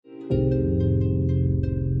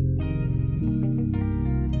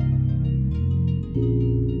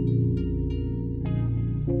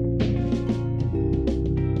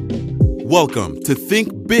Welcome to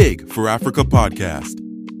Think Big for Africa podcast.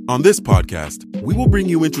 On this podcast, we will bring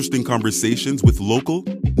you interesting conversations with local,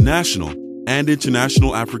 national, and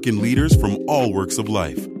international African leaders from all walks of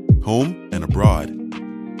life, home and abroad.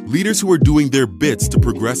 Leaders who are doing their bits to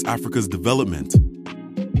progress Africa's development.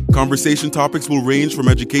 Conversation topics will range from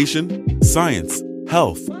education, science,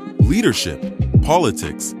 health, leadership,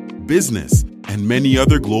 politics, business, and many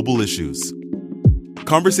other global issues.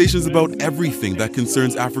 Conversations about everything that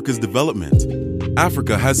concerns Africa's development.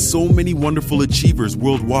 Africa has so many wonderful achievers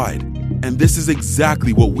worldwide, and this is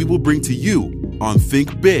exactly what we will bring to you on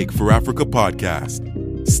Think Big for Africa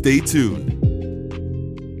podcast. Stay tuned.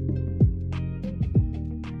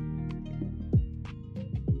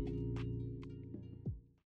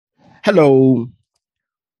 Hello,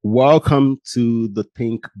 welcome to the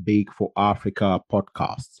Think Big for Africa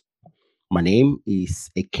podcast. My name is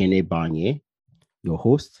Ekene Banye, your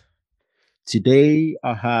host. Today,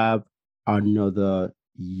 I have another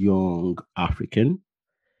young African,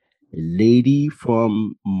 a lady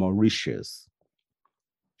from Mauritius.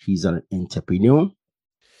 She's an entrepreneur.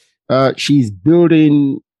 She's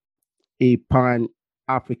building a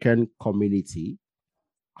Pan-African community.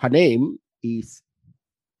 Her name is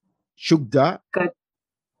Shugda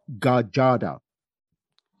Gajada.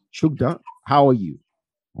 Shugda, how are you?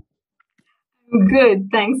 Good,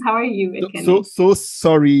 thanks. How are you, Ekene? So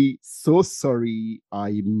sorry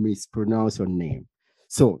I mispronounced your name.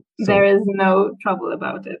 So there is no trouble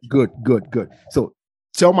about it. Good. So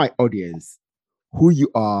tell my audience who you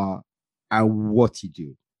are and what you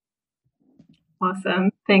do. Awesome,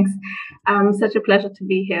 thanks. Such a pleasure to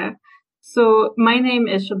be here. So my name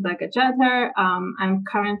is Shugda Gajadhar. I'm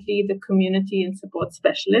currently the community and support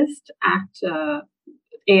specialist at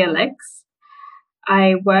ALX.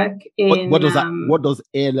 I work in what does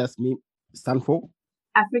ALS stand for?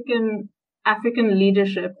 African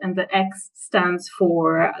leadership, and the X stands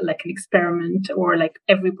for like an experiment or like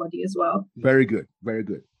everybody as well. Very good.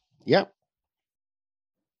 Yeah.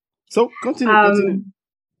 So continue.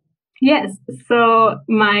 Yes. So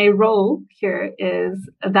my role here is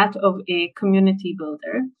that of a community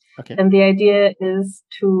builder. Okay. And the idea is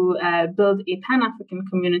to build a Pan-African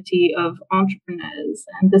community of entrepreneurs.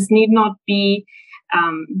 And this need not be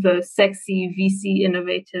the sexy VC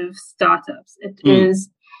innovative startups. It is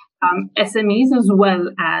SMEs as well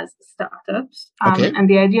as startups. And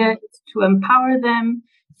the idea is to empower them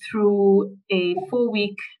through a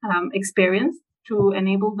 4-week experience to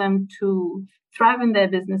enable them to thrive in their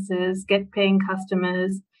businesses, get paying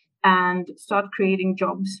customers, and start creating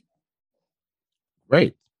jobs.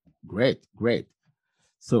 Great.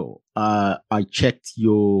 So I checked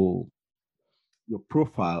your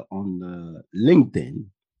profile on LinkedIn,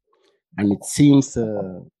 and it seems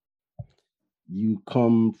you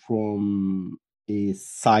come from a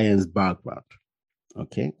science background.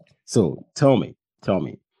 Okay, so tell me,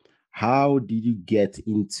 how did you get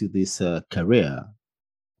into this career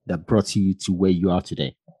that brought you to where you are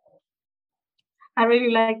today? I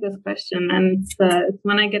really like this question, and it's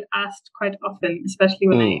one I get asked quite often, especially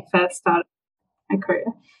when I first started my career.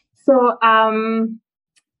 So,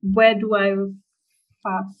 where do I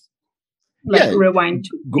fast rewind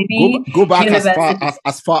to? Go back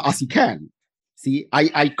as far as you can. See,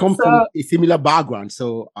 I come from a similar background,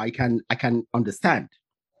 so I can understand.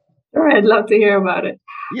 Sure, I'd love to hear about it.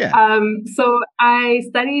 Yeah. So I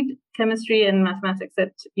studied chemistry and mathematics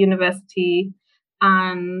at university,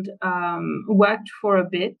 and worked for a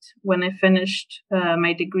bit when I finished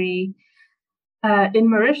my degree in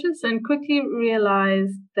Mauritius, and quickly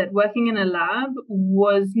realized that working in a lab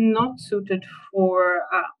was not suited for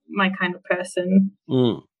my kind of person.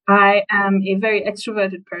 I am a very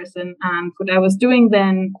extroverted person, and what I was doing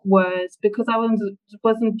then was, because I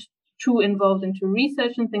wasn't too involved into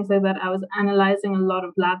research and things like that, I was analyzing a lot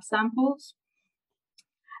of lab samples,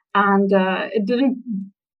 and it didn't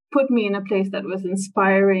put me in a place that was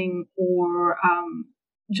inspiring or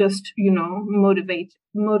just,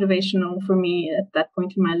 motivational for me at that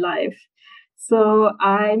point in my life. So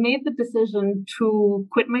I made the decision to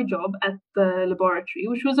quit my job at the laboratory,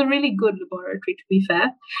 which was a really good laboratory, to be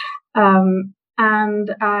fair. And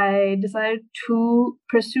I decided to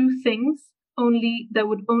pursue things that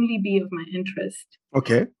would only be of my interest.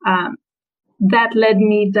 Okay. That led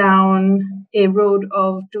me down a road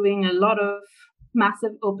of doing a lot of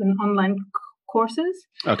massive open online courses.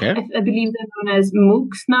 Okay. I believe they're known as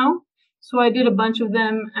MOOCs now. So I did a bunch of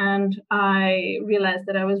them, and I realized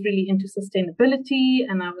that I was really into sustainability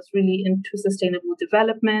and I was really into sustainable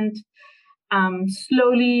development.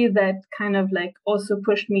 Slowly, that kind of like also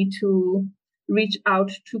pushed me to reach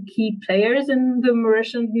out to key players in the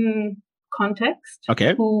Mauritian context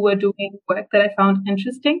who were doing work that I found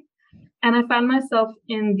interesting. And I found myself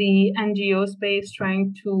in the NGO space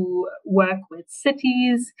trying to work with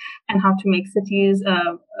cities and how to make cities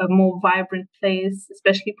a more vibrant place,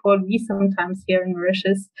 especially Port V sometimes here in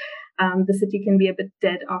Mauritius. The city can be a bit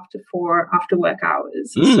dead after work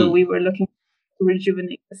hours. So we were looking to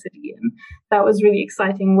rejuvenate the city. And that was really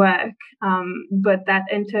exciting work. But that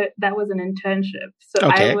was an internship. So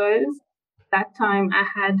that time I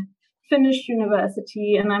had finished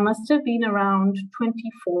university and I must have been around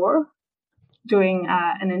 24 doing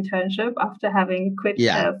an internship after having quit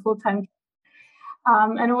full-time.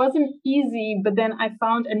 And it wasn't easy, but then I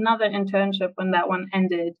found another internship when that one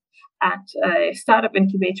ended at a startup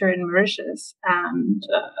incubator in Mauritius. And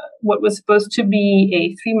what was supposed to be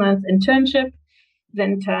a 3-month internship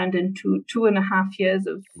then turned into 2.5 years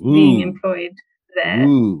of being employed there,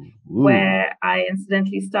 where I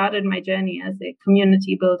incidentally started my journey as a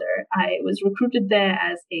community builder. I was recruited there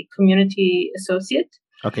as a community associate.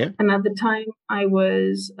 Okay. And at the time, I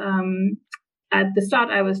was, at the start,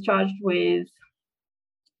 I was charged with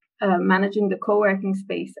managing the co-working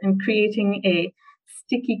space and creating a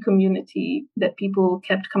sticky community that people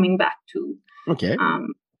kept coming back to. Okay.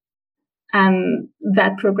 And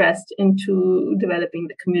that progressed into developing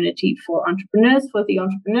the community for entrepreneurs, for the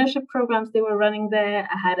entrepreneurship programs they were running there.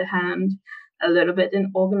 I had a hand a little bit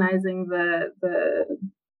in organizing the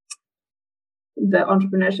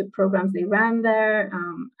entrepreneurship programs they ran there.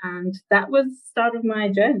 And that was the start of my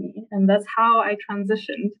journey. And that's how I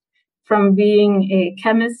transitioned from being a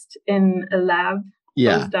chemist in a lab,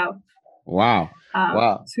 postdoc. Wow.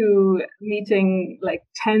 To meeting like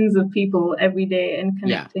tens of people every day and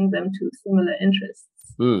connecting them to similar interests.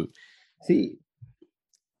 See,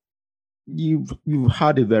 you've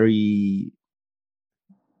had a very,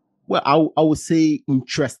 well, I would say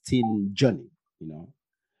interesting journey, you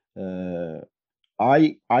know.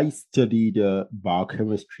 I studied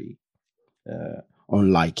biochemistry.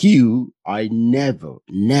 Unlike you, I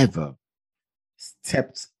never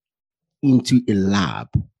stepped into a lab,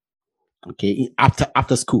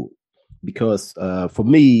 after school, because for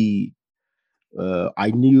me,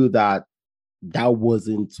 I knew that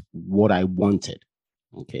wasn't what I wanted.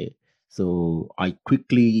 Okay, so I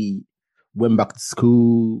quickly went back to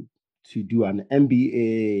school to do an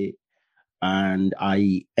MBA, and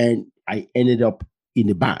I ended up in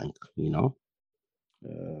the bank, you know,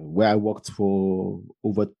 where I worked for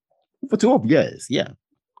over 12 years,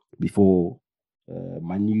 before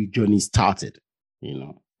my new journey started, you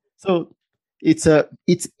know. So it's a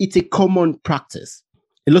common practice.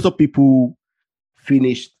 A lot of people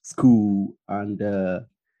finish school and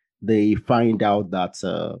they find out that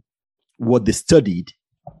what they studied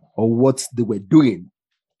or what they were doing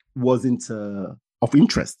wasn't of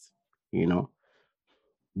interest, you know.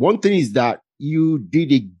 One thing is that you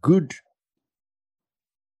did a good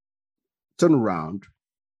turnaround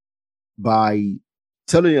by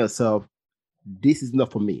telling yourself, this is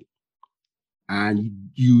not for me.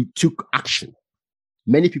 And you took action.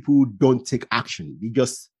 Many people don't take action. They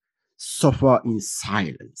just suffer in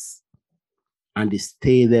silence. And they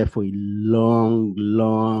stay there for a long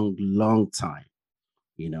time.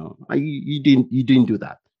 You know, you didn't do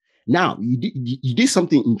that. Now, you did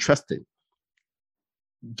something interesting.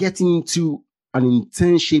 Getting into an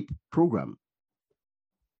internship program.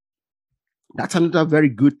 That's another very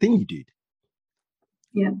good thing you did.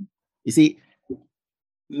 Yeah. You see,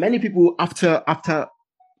 many people after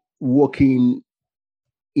working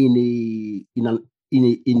in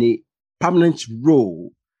a permanent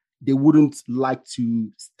role, they wouldn't like to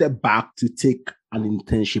step back to take an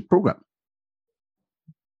internship program.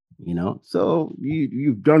 You know, so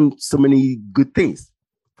you've done so many good things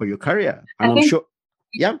for your career, and I'm sure.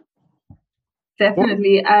 Yeah.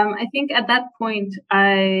 Definitely. I think at that point,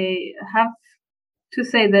 I have to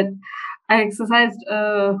say that I exercised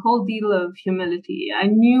a whole deal of humility. I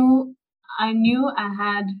knew I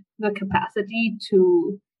had the capacity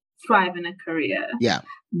to thrive in a career. Yeah.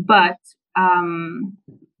 But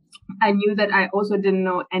I knew that I also didn't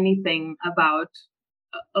know anything about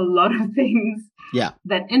a lot of things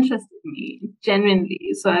that interested me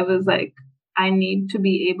genuinely. So I was like, I need to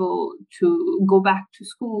be able to go back to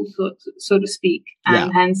school, so to speak,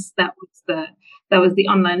 and hence that was the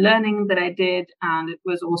online learning that I did, and it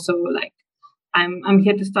was also like I'm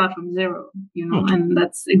here to start from zero, you know, and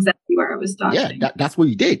that's exactly where I was starting. Yeah, that's what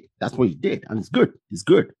you did. That's what you did, and it's good. It's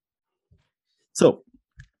good. So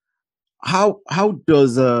how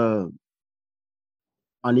does an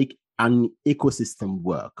ecosystem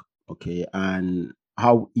work? Okay, and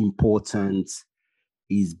how important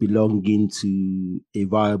is belonging to a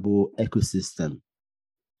viable ecosystem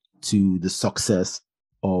to the success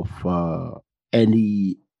of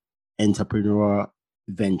any entrepreneurial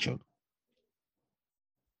venture?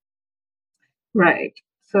 Right.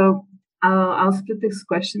 So I'll split this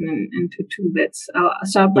question into two bits. I'll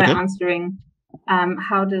start by answering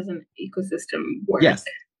how does an ecosystem work? Yes.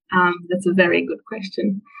 That's a very good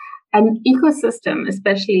question. An ecosystem,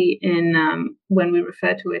 especially in when we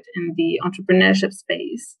refer to it in the entrepreneurship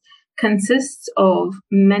space, consists of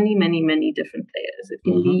many, many, many different players. It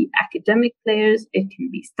can be academic players, it can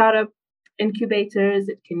be startup incubators,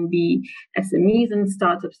 it can be SMEs and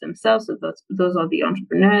startups themselves. So those are the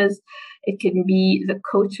entrepreneurs. It can be the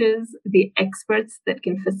coaches, the experts that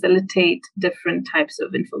can facilitate different types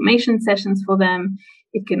of information sessions for them.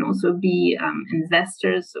 It can also be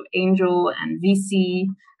investors, so angel and VC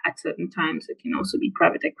at certain times. It can also be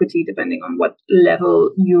private equity, depending on what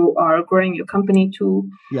level you are growing your company to.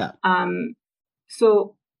 Yeah.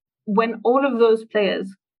 So when all of those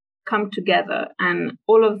players come together and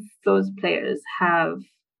all of those players have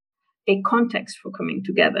a context for coming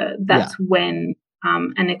together, that's when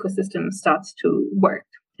an ecosystem starts to work,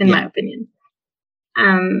 in my opinion.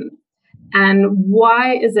 And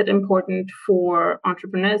why is it important for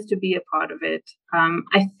entrepreneurs to be a part of it?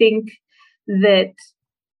 I think that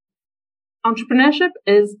entrepreneurship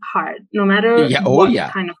is hard, no matter what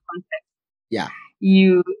kind of context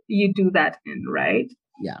you do that in, right?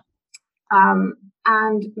 Yeah.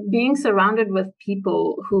 And being surrounded with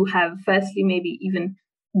people who have firstly maybe even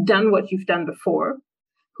done what you've done before,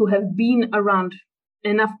 who have been around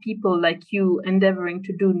enough people like you endeavoring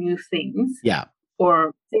to do new things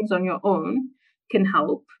or things on your own can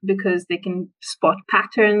help, because they can spot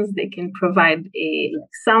patterns, they can provide a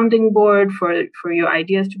sounding board for your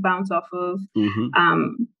ideas to bounce off of.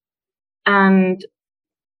 And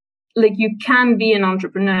like, you can be an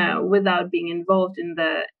entrepreneur without being involved in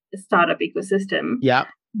the startup ecosystem. Yeah.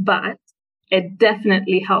 But it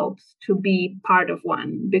definitely helps to be part of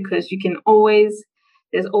one, because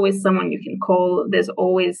there's always someone you can call. There's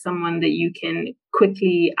always someone that you can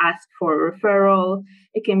quickly ask for a referral.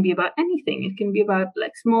 It can be about anything. It can be about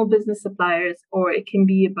like small business suppliers, or it can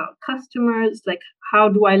be about customers. Like, how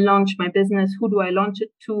do I launch my business? Who do I launch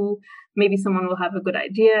it to? Maybe someone will have a good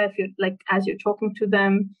idea if you're like, as you're talking to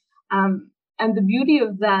them. And the beauty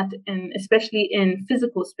of that, and especially in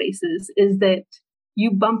physical spaces, is that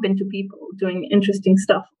you bump into people doing interesting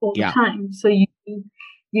stuff all the time. So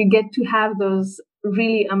you get to have those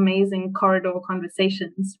really amazing corridor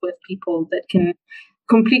conversations with people that can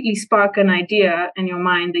completely spark an idea in your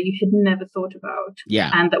mind that you had never thought about.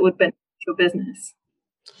 And that would benefit your business.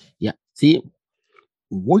 Yeah. See,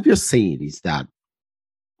 what you're saying is that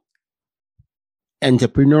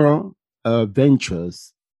entrepreneurial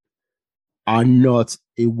ventures are not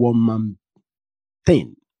a one-man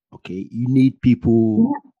thing. Okay, you need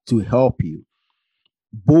people to help you,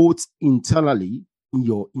 both internally in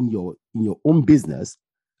your own business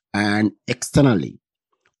and externally,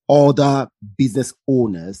 other business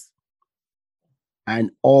owners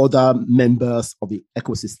and other members of the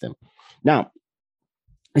ecosystem. Now,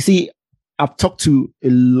 you see, I've talked to a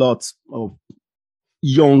lot of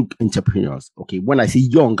young entrepreneurs. Okay, when I say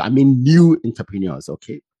young, I mean new entrepreneurs.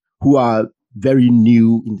 Okay, who are very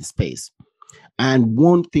new in the space. And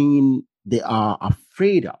one thing they are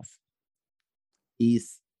afraid of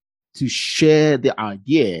is to share their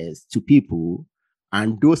ideas to people,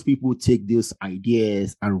 and those people take those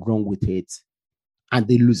ideas and run with it, and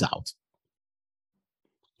they lose out.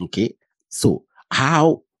 Okay, so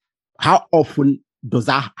how often does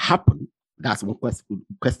that happen? That's one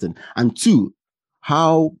question. And two,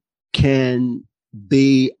 how can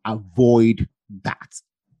they avoid that,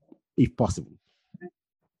 if possible?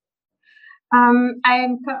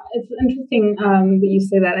 It's interesting that you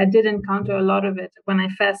say that. I did encounter a lot of it when I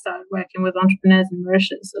first started working with entrepreneurs in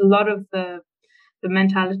Mauritius. A lot of the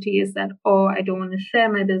mentality is that, I don't want to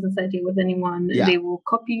share my business idea with anyone. They will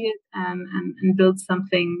copy it and build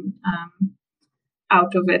something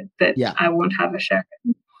out of it that I won't have a share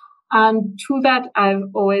in. And to that, I've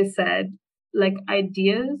always said, like,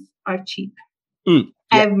 ideas are cheap.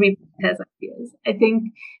 Everybody has ideas. I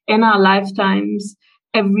think in our lifetimes,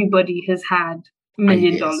 everybody has had $1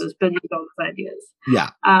 million, $1 billion ideas.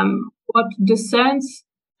 What discerns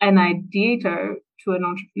an ideator to an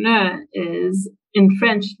entrepreneur is, in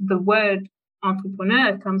French, the word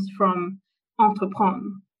entrepreneur comes from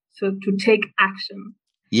entreprendre, so to take action.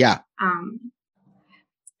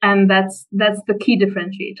 And that's the key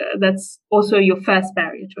differentiator. That's also your first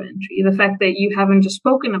barrier to entry. The fact that you haven't just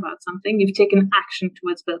spoken about something, you've taken action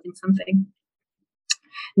towards building something.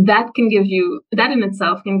 That in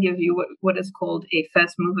itself can give you what is called a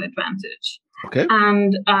first mover advantage. Okay.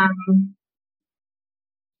 And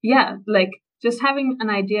like just having an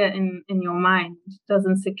idea in your mind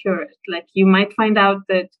doesn't secure it. Like you might find out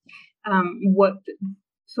that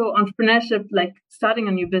so entrepreneurship, like starting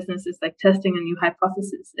a new business, is like testing a new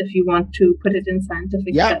hypothesis, if you want to put it in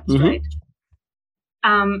scientific terms, right?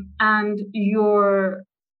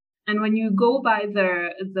 And when you go by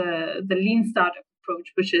the lean startup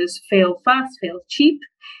approach, which is fail fast, fail cheap,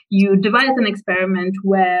 you devise an experiment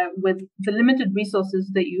where, with the limited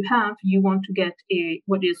resources that you have, you want to get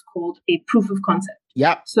what is called a proof of concept.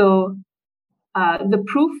 Yeah. So the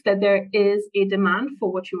proof that there is a demand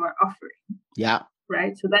for what you are offering. Yeah.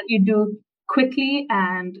 Right. So that you do quickly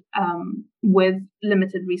and with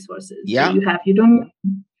limited resources. Yeah. So you don't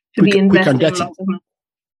need to be investing lots of money.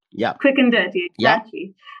 Yeah. Quick and dirty.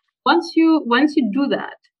 Exactly. Yeah. Once you do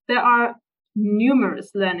that, there are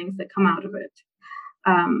numerous learnings that come out of it.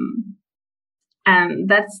 And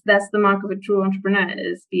that's the mark of a true entrepreneur,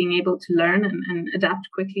 is being able to learn and adapt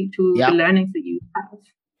quickly to the learnings that you have.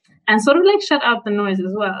 And sort of like shut out the noise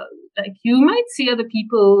as well. Like you might see other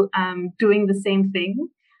people doing the same thing,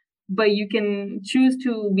 but you can choose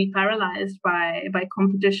to be paralyzed by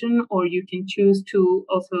competition, or you can choose to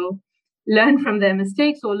also learn from their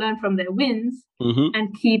mistakes or learn from their wins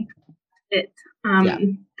and keep it.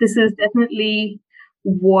 This is definitely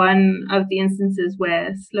one of the instances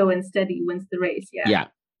where slow and steady wins the race.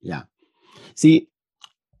 Yeah. See,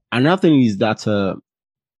 another thing is that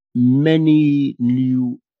many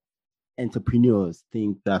new entrepreneurs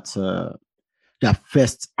think that their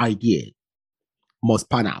first idea must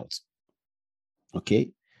pan out.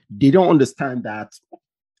 Okay, they don't understand that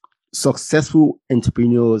successful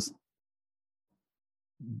entrepreneurs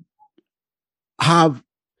have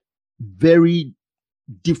very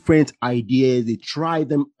different ideas. They try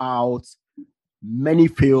them out, many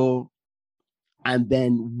fail, and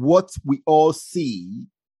then what we all see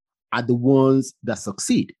are the ones that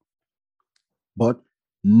succeed, but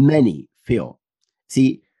many fail.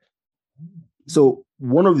 See, so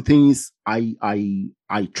one of the things I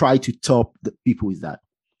try to tell the people is that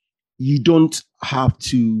you don't have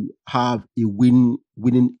to have a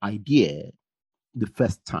winning idea the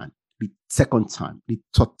first time, the second time, the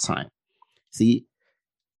third time. See,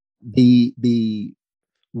 the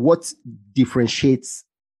what differentiates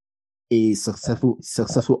a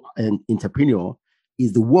successful entrepreneur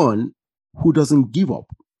is the one who doesn't give up,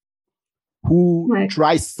 who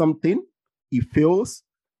tries something, he fails,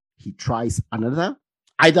 he tries another,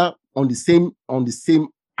 either on the same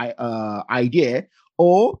idea,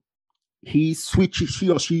 or he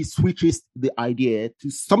or she switches the idea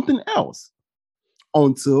to something else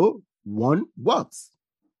until one works.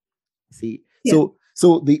 See,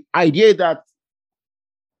 so the idea that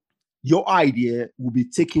your idea will be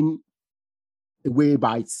taken away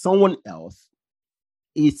by someone else,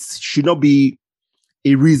 it should not be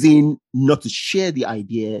a reason not to share the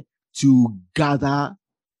idea, to gather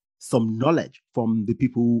some knowledge from the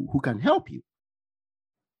people who can help you.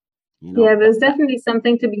 Yeah, there's definitely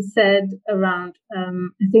something to be said around,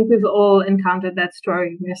 I think we've all encountered that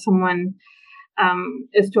story where someone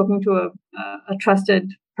is talking to a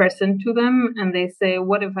trusted person to them, and they say,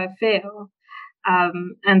 "What if I fail?"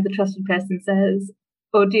 And the trusted person says,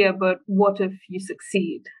 "Oh dear, but what if you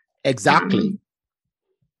succeed?" Exactly.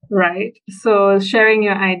 Right. So sharing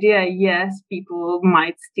your idea, yes, people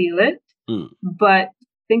might steal it, but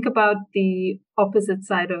think about the opposite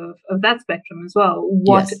side of that spectrum as well.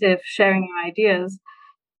 What if sharing your ideas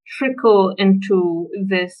trickle into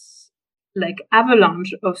this like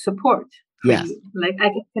avalanche of support for you? Like, I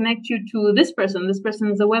can connect you to this person. This person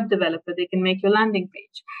is a web developer. They can make your landing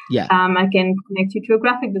page. I can connect you to a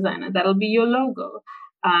graphic designer. That'll be your logo.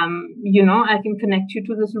 I can connect you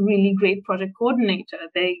to this really great project coordinator.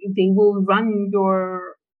 They will run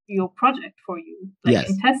your project for you,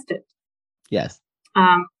 and test it. Yes.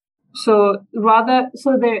 So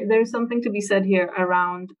there's something to be said here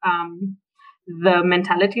around the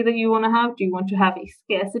mentality that you want to have. Do you want to have a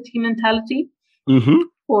scarcity mentality,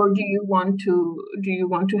 or do you want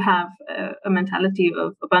to have a mentality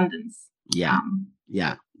of abundance?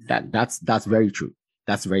 That's very true.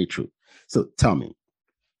 That's very true. So tell me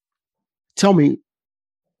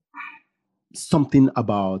something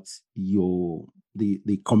about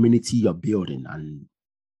the community you're building and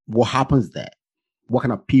what happens there. What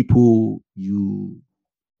kind of people you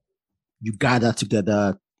gather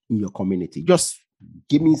together in your community? Just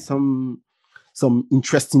give me some some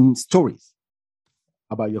interesting stories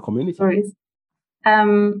about your community. Stories.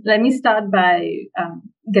 Let me start by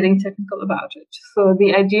getting technical about it. So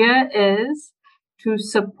the idea is to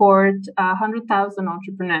support 100,000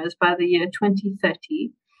 entrepreneurs by the year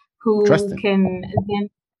 2030 who can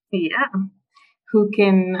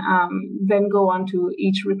then go on to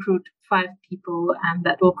each recruit 5 people, and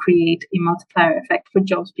that will create a multiplier effect for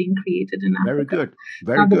jobs being created in Africa. Very good.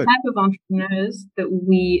 Very good. The type of entrepreneurs that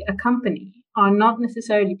we accompany are not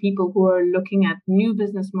necessarily people who are looking at new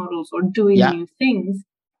business models or doing new things.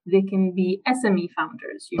 They can be SME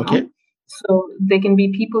founders, you know. So they can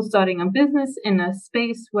be people starting a business in a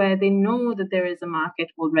space where they know that there is a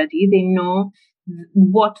market already. They know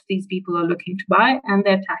what these people are looking to buy, and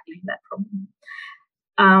they're tackling that problem.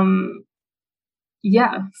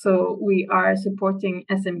 So we are supporting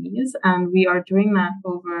SMEs, and we are doing that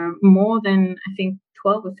over more than, I think,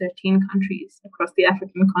 12 or 13 countries across the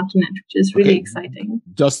African continent, which is really exciting.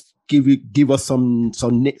 Just give us some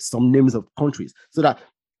names of countries, so that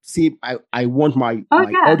I want my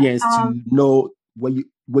audience to know where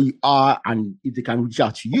you are and if they can reach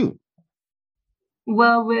out to you.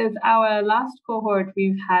 Well, with our last cohort,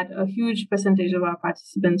 we've had a huge percentage of our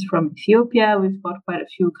participants from Ethiopia. We've got quite a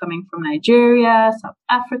few coming from Nigeria, South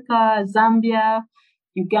Africa, Zambia,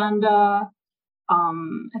 Uganda.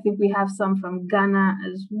 I think we have some from Ghana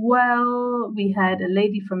as well. We had a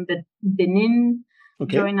lady from Benin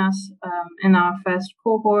join us in our first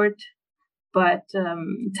cohort, but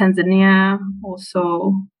Tanzania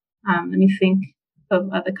also. Let me think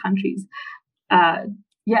of other countries.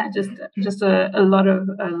 Just a lot of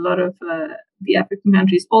the African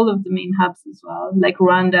countries, all of the main hubs as well, like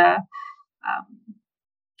Rwanda.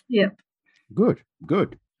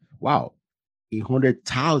 Good. Wow,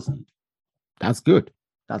 100,000. That's good.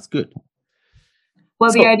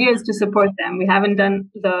 Well, the idea is to support them. We haven't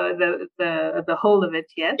done the whole of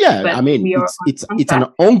it yet. Yeah, but I mean, it's an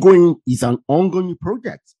ongoing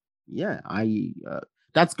project. Yeah,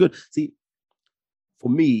 that's good. See, for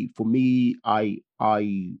me,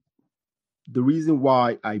 the reason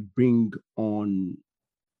why I bring on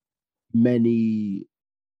many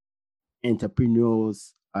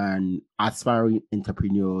entrepreneurs and aspiring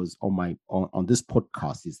entrepreneurs on this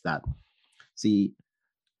podcast is that, see,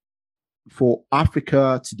 for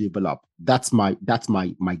Africa to develop, that's my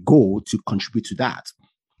goal, to contribute to that.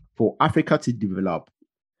 For Africa to develop,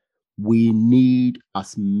 we need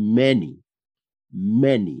as many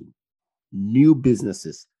new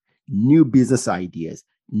businesses, new business ideas,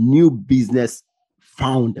 new business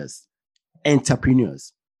founders,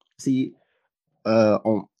 entrepreneurs. See, I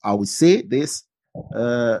would say this: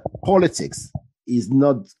 politics is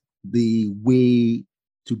not the way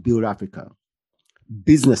to build Africa.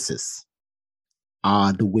 Businesses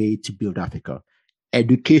are the way to build Africa.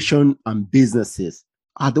 Education and businesses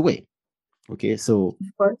are the way. Okay, so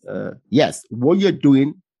yes, what you're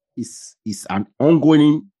doing is an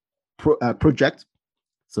ongoing project.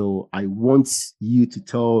 So I want you to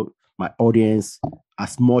tell my audience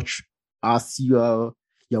as much as you're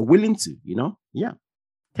willing to. Yeah.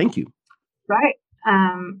 Thank you. Right.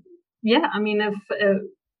 I mean,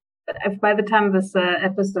 if by the time this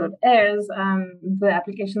episode airs, the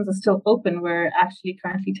applications are still open. We're actually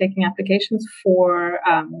currently taking applications for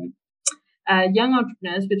young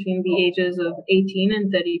entrepreneurs between the ages of 18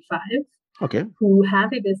 and 35 who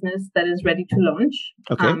have a business that is ready to launch,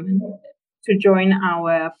 to join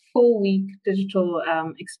our 4-week digital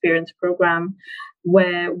experience program,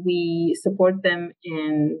 where we support them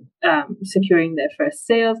in securing their first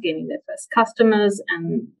sales, gaining their first customers,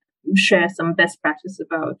 and share some best practice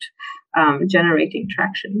about generating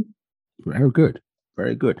traction. Very good.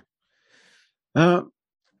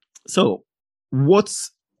 So what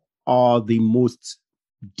are the most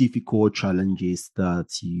difficult challenges that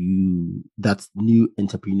new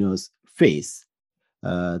entrepreneurs face,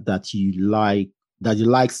 that the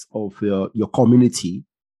likes of your community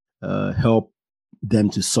help them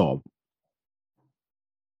to solve?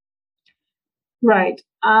 Right.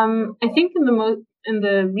 I think in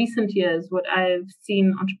the recent years, what I've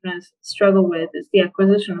seen entrepreneurs struggle with is the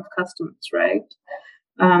acquisition of customers, right?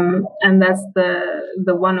 And that's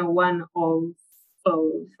the 101 of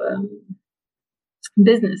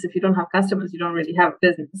business. If you don't have customers, you don't really have a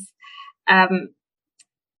business.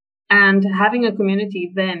 And having a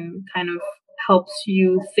community then kind of helps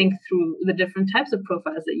you think through the different types of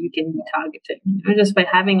profiles that you can be targeting. Just by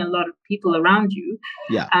having a lot of people around you,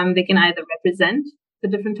 they can either represent the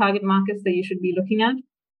different target markets that you should be looking at,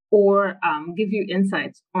 or give you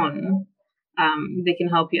insights on, they can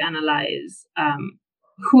help you analyze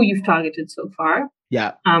who you've targeted so far,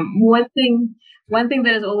 Yeah. One thing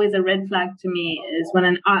that is always a red flag to me is when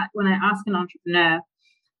I ask an entrepreneur,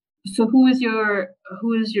 so who is your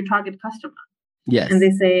target customer? Yes. And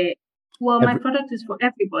they say, well, my product is for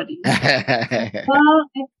everybody. Well,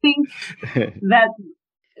 I think that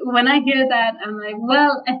when I hear that, I'm like,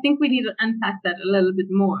 well, I think we need to unpack that a little bit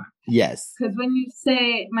more. Yes. Because when you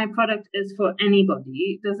say my product is for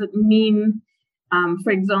anybody, does it mean,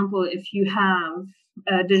 for example, if you have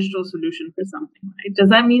a digital solution for something, right? Does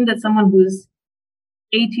that mean that someone who's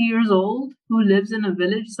 80 years old, who lives in a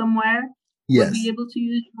village somewhere, would be able to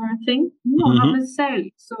use your thing? No, not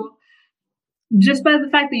necessarily. So just by the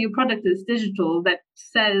fact that your product is digital, that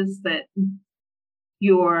says that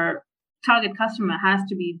your target customer has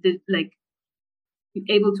to be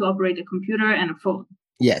able to operate a computer and a phone.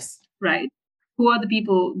 Yes. Right? Who are the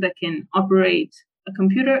people that can operate a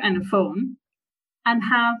computer and a phone and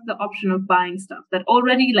have the option of buying stuff that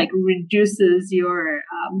already reduces your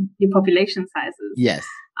population sizes? Yes.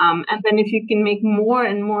 And then if you can make more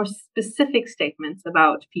and more specific statements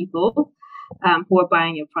about people who are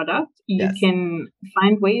buying your product, you can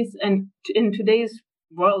find ways. And in today's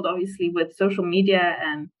world, obviously, with social media,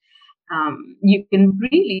 and you can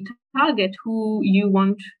really target who you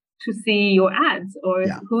want to see your ads or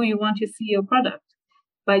who you want to see your product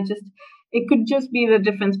by it could just be the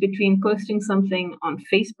difference between posting something on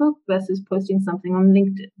Facebook versus posting something on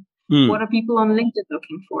LinkedIn. What are people on LinkedIn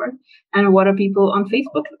looking for? And what are people on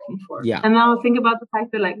Facebook looking for? Yeah. And now think about the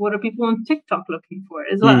fact that what are people on TikTok looking for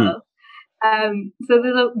as well? So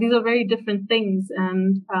these are very different things.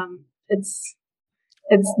 And it's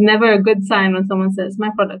never a good sign when someone says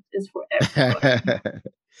my product is for everybody.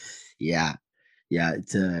 Yeah.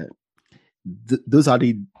 It's those are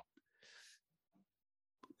the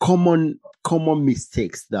common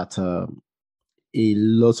mistakes that a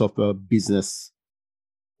lot of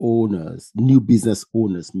new business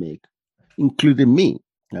owners make, including me.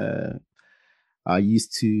 I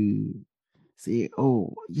used to say,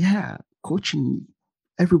 "Oh yeah, coaching.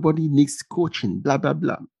 Everybody needs coaching. Blah blah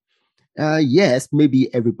blah." Yes, maybe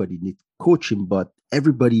everybody needs coaching, but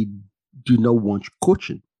everybody do not want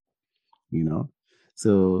coaching.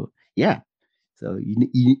 So yeah. So you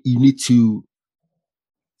need to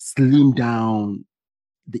slim down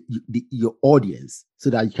your audience so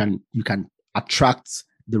that you can attract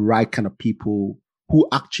the right kind of people who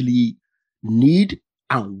actually need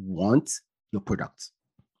and want your product.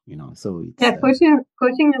 So it's,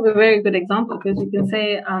 coaching is a very good example, because you can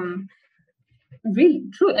say really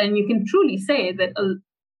true, and you can truly say that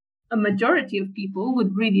a majority of people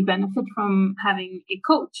would really benefit from having a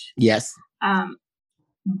coach. Yes.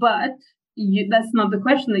 But that's not the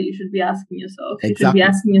question that you should be asking yourself. You should be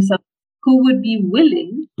asking yourself, who would be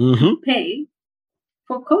willing to pay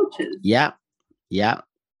for coaches? Yeah.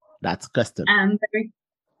 That's a question.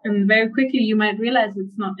 And very quickly, you might realize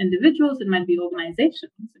it's not individuals; it might be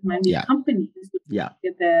organizations, it might be companies that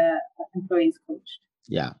get their employees coached.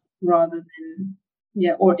 Yeah. Rather than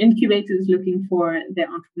or incubators looking for their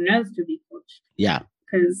entrepreneurs to be coached. Yeah.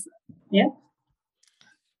 Because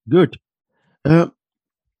Good.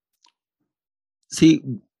 See,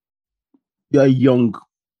 you're a young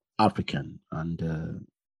African, and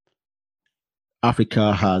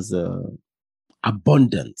Africa has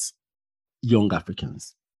abundant young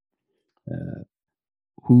Africans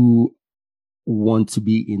who want to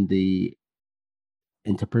be in the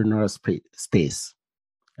entrepreneurial space,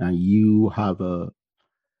 and you have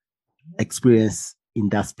experience in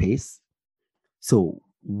that space. So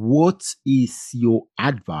what is your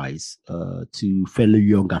advice to fellow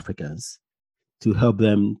young Africans to help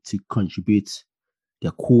them to contribute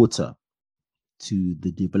their quota to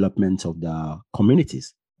the development of their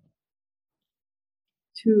communities?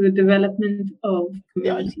 To the development of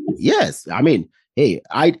communities. Yes, I mean, hey,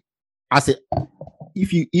 I said,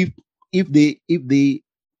 if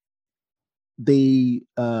they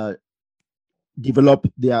develop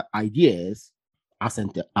their ideas as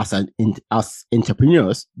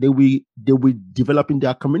entrepreneurs, they will develop in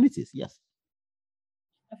their communities. Yes.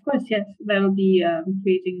 Of course, yes. That will be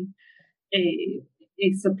creating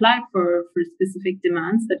a supply for specific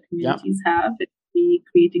demands that communities have. It will be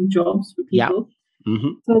creating jobs for people.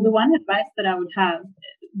 So the one advice that I would have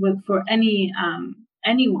for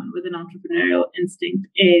anyone with an entrepreneurial instinct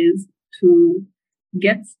is to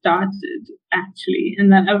get started, actually.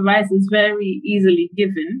 And that advice is very easily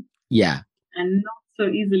given. Yeah. And not so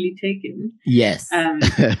easily taken. Yes.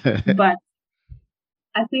 But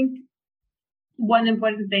I think one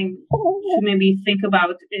important thing to maybe think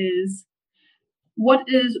about is, what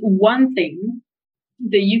is one thing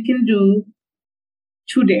that you can do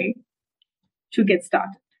today to get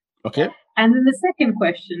started? Okay. And then the second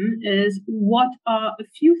question is, what are a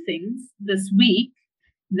few things this week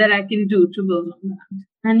that I can do to build on that?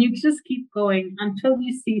 And you just keep going until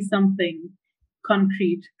you see something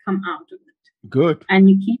concrete come out of it. Good. And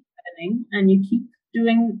you keep learning and you keep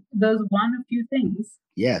doing those one or few things.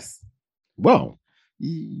 Yes. Well,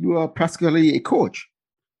 you are practically a coach.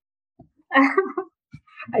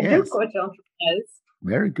 I do coach entrepreneurs.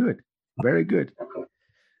 Very good. Very good.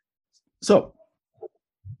 So,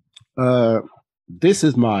 this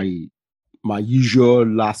is my usual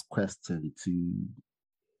last question to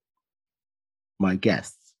my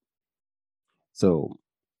guests. So,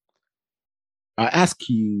 I ask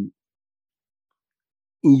you,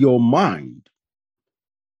 in your mind,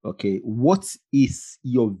 okay, what is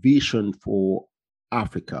your vision for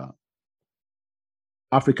Africa,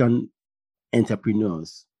 African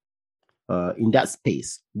entrepreneurs in that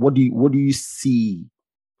space? What do you see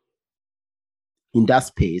in that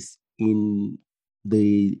space in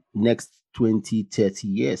the next 20, 30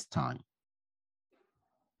 years' time?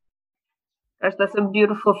 Gosh, that's a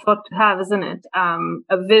beautiful thought to have, isn't it?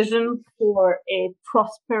 A vision for a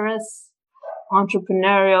prosperous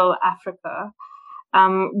entrepreneurial Africa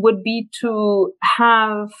would be to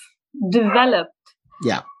have developed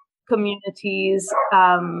communities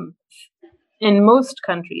in most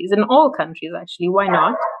countries, in all countries actually, why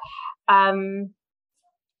not,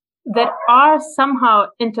 that are somehow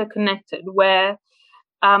interconnected, where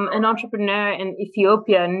an entrepreneur in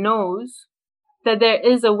Ethiopia knows that there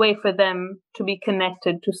is a way for them to be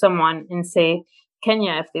connected to someone in, say,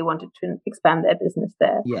 Kenya, if they wanted to expand their business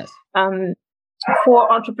there. Yes. For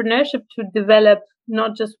entrepreneurship to develop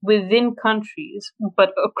not just within countries,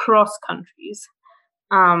 but across countries.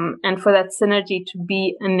 And for that synergy to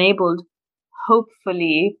be enabled,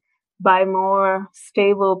 hopefully, by more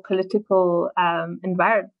stable political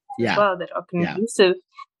environments as well that are conducive,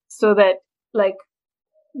 so that like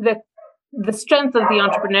the strength of the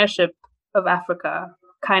entrepreneurship of Africa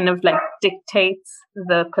kind of like dictates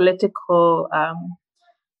the political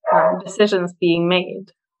decisions being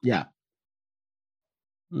made. Yeah.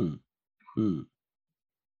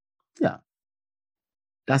 Yeah.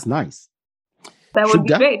 That's nice. That would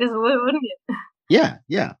be great, wouldn't it? Yeah.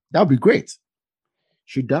 That would be great.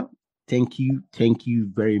 Shuda, thank you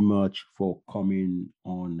very much for coming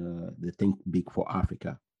on the Think Big for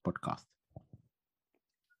Africa podcast.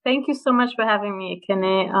 Thank you so much for having me,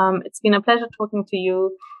 Ekene. It's been a pleasure talking to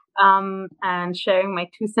you and sharing my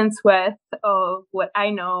 2 cents worth of what I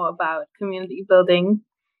know about community building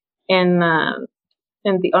in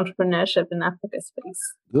the entrepreneurship in Africa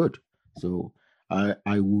space. Good. So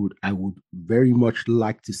I would very much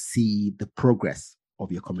like to see the progress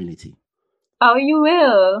of your community. Oh, you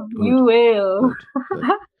will. Good. You will.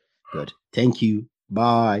 Good. Thank you.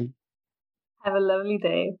 Bye. Have a lovely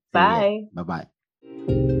day. Bye. Yeah. Bye-bye.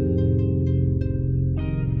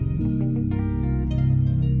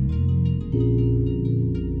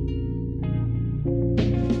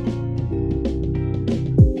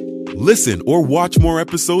 Listen or watch more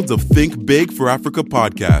episodes of Think Big for Africa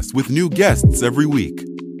podcast with new guests every week.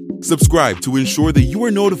 Subscribe to ensure that you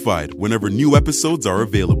are notified whenever new episodes are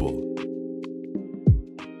available.